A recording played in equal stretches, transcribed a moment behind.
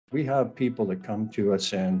We have people that come to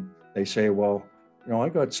us and they say, well, I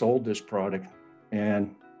got sold this product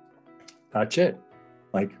and that's it.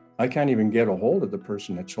 Like, I can't even get a hold of the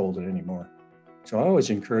person that sold it anymore. So I always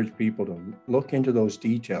encourage people to look into those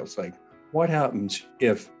details. Like, what happens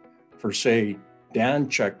if, for say, Dan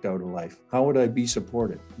checked out of life? How would I be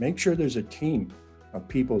supported? Make sure there's a team of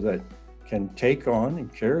people that can take on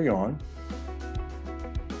and carry on.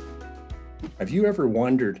 Have you ever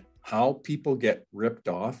wondered how people get ripped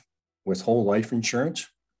off with whole life insurance?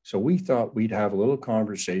 So we thought we'd have a little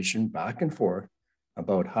conversation back and forth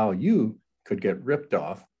about how you could get ripped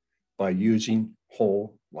off by using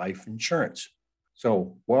whole life insurance.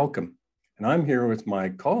 So welcome. And I'm here with my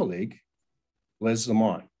colleague, Liz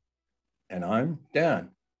Lamond. And I'm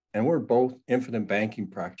Dan. And we're both infinite banking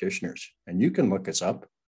practitioners. And you can look us up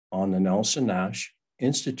on the Nelson Nash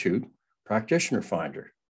Institute Practitioner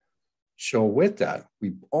Finder. So with that,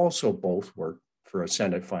 we also both work for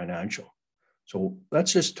Ascendant Financial. So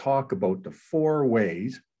let's just talk about the 4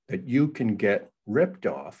 ways that you can get ripped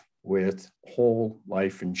off with whole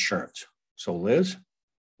life insurance. So Liz,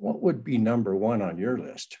 what would be number 1 on your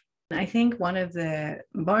list? I think one of the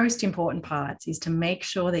most important parts is to make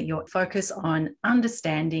sure that you're focused on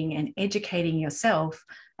understanding and educating yourself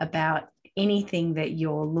about anything that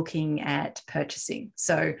you're looking at purchasing.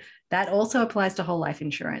 So that also applies to whole life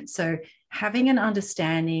insurance. So having an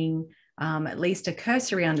understanding, at least a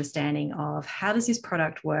cursory understanding of how does this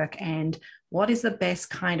product work and what is the best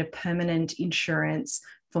kind of permanent insurance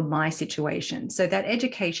for my situation. So that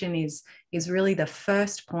education is really the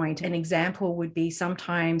first point. An example would be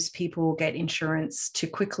sometimes people get insurance to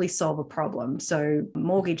quickly solve a problem. So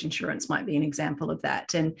mortgage insurance might be an example of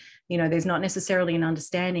that. And, there's not necessarily an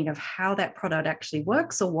understanding of how that product actually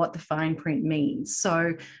works or what the fine print means.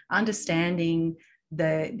 So understanding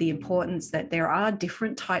the importance that there are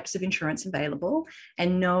different types of insurance available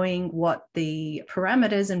and knowing what the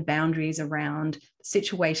parameters and boundaries around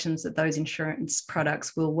situations that those insurance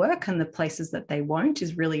products will work and the places that they won't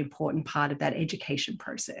is really important part of that education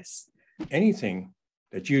process. Anything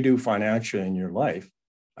that you do financially in your life,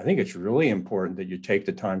 I think it's really important that you take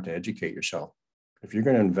the time to educate yourself. If you're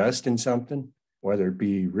going to invest in something, whether it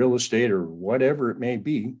be real estate or whatever it may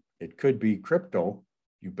be, it could be crypto,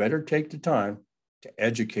 you better take the time to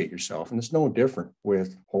educate yourself. And it's no different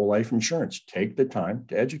with whole life insurance. Take the time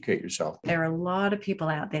to educate yourself. There are a lot of people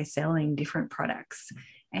out there selling different products,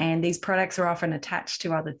 and these products are often attached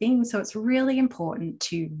to other things. So it's really important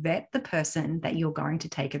to vet the person that you're going to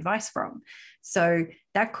take advice from. So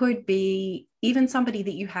that could be even somebody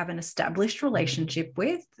that you have an established relationship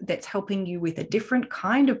with that's helping you with a different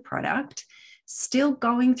kind of product, still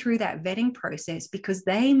going through that vetting process because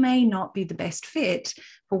they may not be the best fit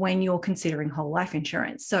for when you're considering whole life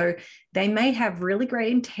insurance. So they may have really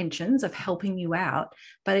great intentions of helping you out,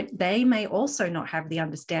 but they may also not have the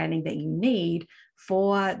understanding that you need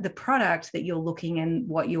for the product that you're looking and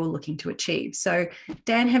what you're looking to achieve. So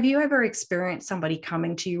Dan, have you ever experienced somebody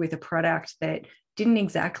coming to you with a product that didn't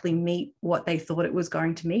exactly meet what they thought it was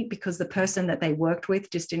going to meet because the person that they worked with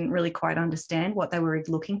just didn't really quite understand what they were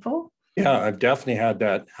looking for? Yeah, I've definitely had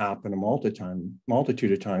that happen a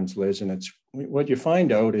multitude of times, Liz. And it's what you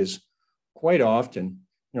find out is quite often,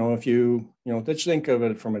 if let's think of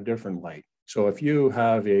it from a different light. So if you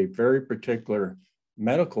have a very particular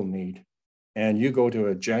medical need and you go to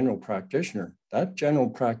a general practitioner, that general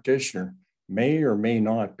practitioner may or may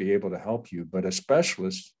not be able to help you, but a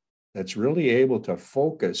specialist that's really able to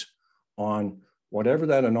focus on whatever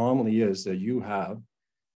that anomaly is that you have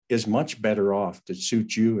is much better off to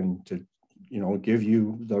suit you and to, give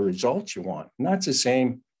you the results you want. And that's the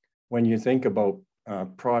same when you think about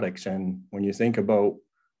products and when you think about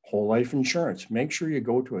whole life insurance. Make sure you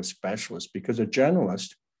go to a specialist because a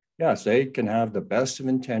generalist, yes, they can have the best of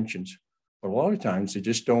intentions, but a lot of times they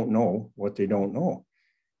just don't know what they don't know.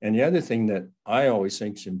 And the other thing that I always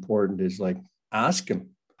think is important is ask them,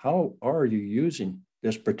 how are you using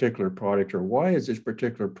this particular product, or why is this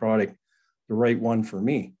particular product the right one for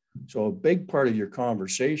me? So a big part of your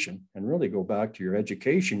conversation, and really go back to your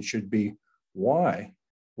education, should be, why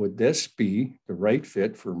would this be the right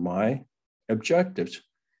fit for my objectives?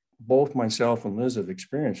 Both myself and Liz have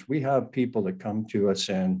experienced. We have people that come to us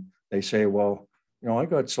and they say, well, I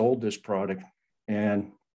got sold this product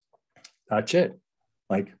and that's it.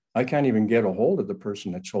 I can't even get a hold of the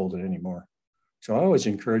person that sold it anymore. So I always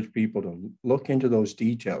encourage people to look into those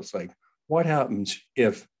details. Like, what happens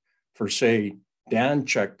if, for say, Dan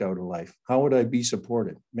checked out of life? How would I be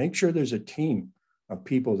supported? Make sure there's a team of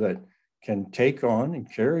people that can take on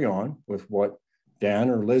and carry on with what Dan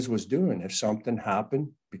or Liz was doing. If something happened,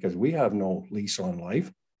 because we have no lease on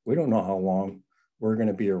life, we don't know how long we're going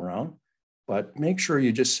to be around. But make sure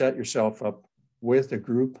you just set yourself up with a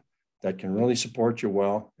group that can really support you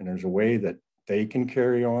well. And there's a way that they can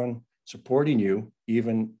carry on supporting you,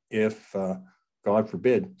 even if, God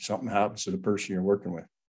forbid, something happens to the person you're working with.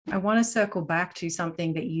 I want to circle back to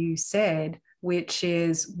something that you said, which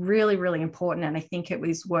is really, really important. And I think it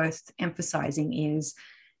was worth emphasizing is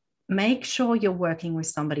make sure you're working with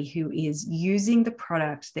somebody who is using the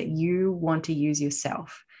product that you want to use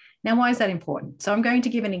yourself. Now, why is that important? So I'm going to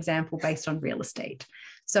give an example based on real estate.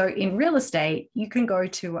 So in real estate, you can go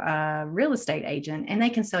to a real estate agent and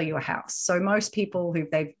they can sell you a house. So most people who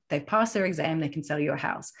they've passed their exam, they can sell you a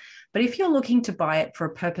house. But if you're looking to buy it for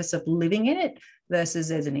a purpose of living in it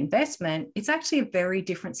versus as an investment, it's actually a very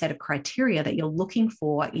different set of criteria that you're looking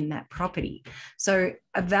for in that property. So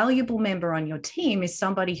a valuable member on your team is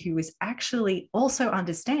somebody who is actually also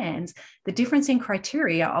understands the difference in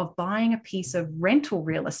criteria of buying a piece of rental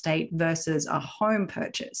real estate versus a home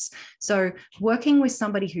purchase. So working with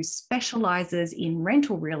somebody who specializes in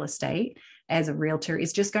rental real estate as a realtor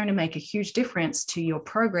is just going to make a huge difference to your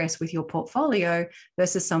progress with your portfolio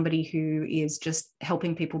versus somebody who is just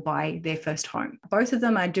helping people buy their first home. Both of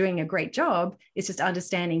them are doing a great job. It's just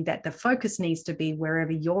understanding that the focus needs to be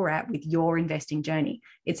wherever you're at with your investing journey.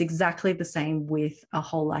 It's exactly the same with a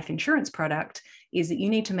whole life insurance product, is that you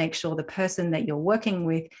need to make sure the person that you're working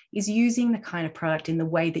with is using the kind of product in the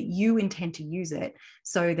way that you intend to use it,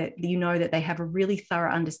 so that you know that they have a really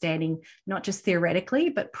thorough understanding, not just theoretically,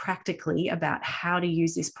 but practically about how to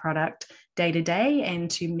use this product day to day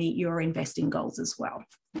and to meet your investing goals as well.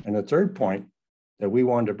 And the third point that we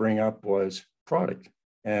wanted to bring up was product.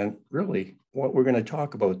 And really what we're going to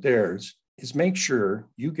talk about there is make sure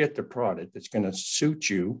you get the product that's going to suit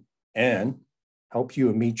you and help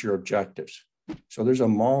you meet your objectives. So there's a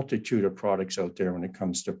multitude of products out there when it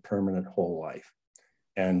comes to permanent whole life,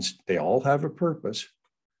 and they all have a purpose,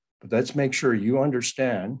 but let's make sure you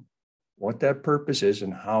understand what that purpose is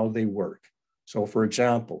and how they work. So for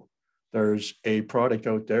example, there's a product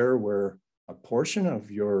out there where a portion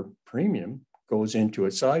of your premium goes into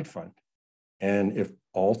a side fund. And if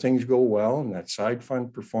all things go well and that side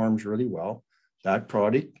fund performs really well, that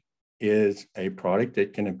product is a product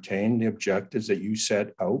that can obtain the objectives that you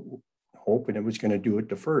set out, hoping it was going to do it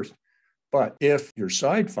the first. But if your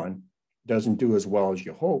side fund doesn't do as well as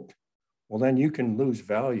you hoped, well, then you can lose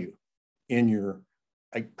value in your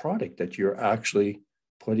product that you're actually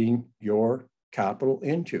putting your capital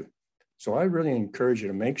into. So I really encourage you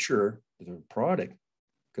to make sure that the product,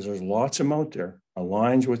 because there's lots of them out there,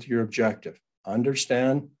 aligns with your objective.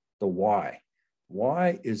 Understand the why.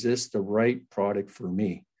 Why is this the right product for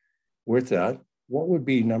me? With that, what would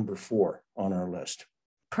be number 4 on our list?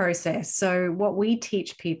 Process. So what we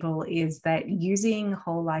teach people is that using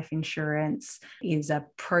whole life insurance is a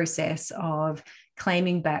process of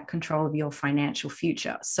claiming back control of your financial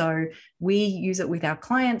future. So we use it with our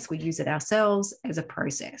clients, we use it ourselves as a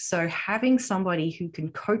process. So having somebody who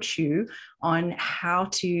can coach you on how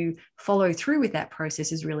to follow through with that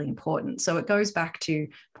process is really important. So it goes back to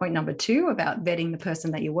point number 2 about vetting the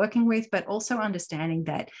person that you're working with, but also understanding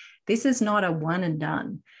that this is not a one and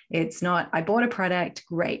done. It's not, I bought a product,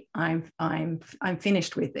 great, I'm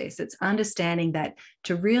finished with this. It's understanding that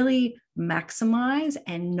to really maximize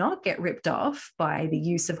and not get ripped off by the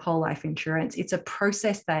use of whole life insurance, it's a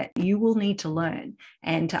process that you will need to learn,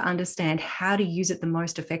 and to understand how to use it the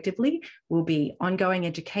most effectively will be ongoing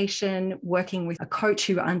education, working with a coach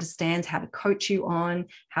who understands how to coach you on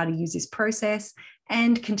how to use this process,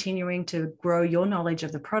 and continuing to grow your knowledge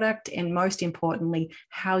of the product, and most importantly,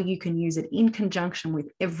 how you can use it in conjunction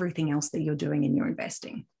with everything else that you're doing in your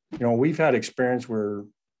investing. You know, we've had experience where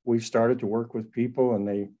we've started to work with people and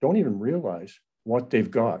they don't even realize what they've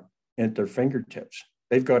got at their fingertips.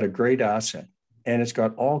 They've got a great asset and it's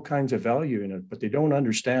got all kinds of value in it, but they don't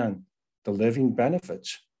understand the living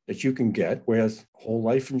benefits that you can get with whole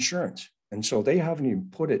life insurance. And so they haven't even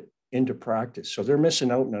put it into practice. So they're missing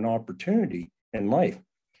out on an opportunity in life.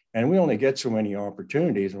 And we only get so many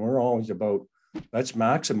opportunities, and we're always about, let's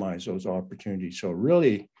maximize those opportunities. So it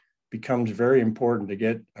really becomes very important to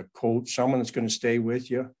get a coach, someone that's going to stay with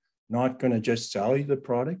you, not going to just sell you the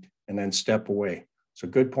product and then step away. So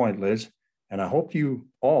good point, Liz. And I hope you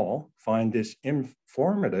all find this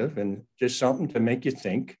informative and just something to make you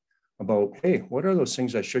think about, hey, what are those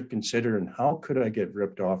things I should consider and how could I get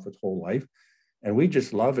ripped off with whole life? And we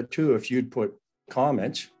just love it too if you'd put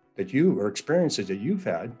comments that you or experiences that you've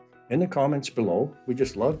had in the comments below. We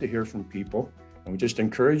just love to hear from people, and we just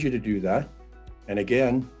encourage you to do that. And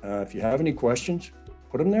again, if you have any questions,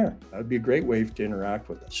 put them there. That would be a great way to interact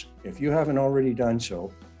with us. If you haven't already done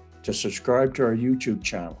so, to subscribe to our YouTube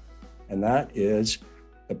channel and that is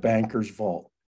the Banker's Vault.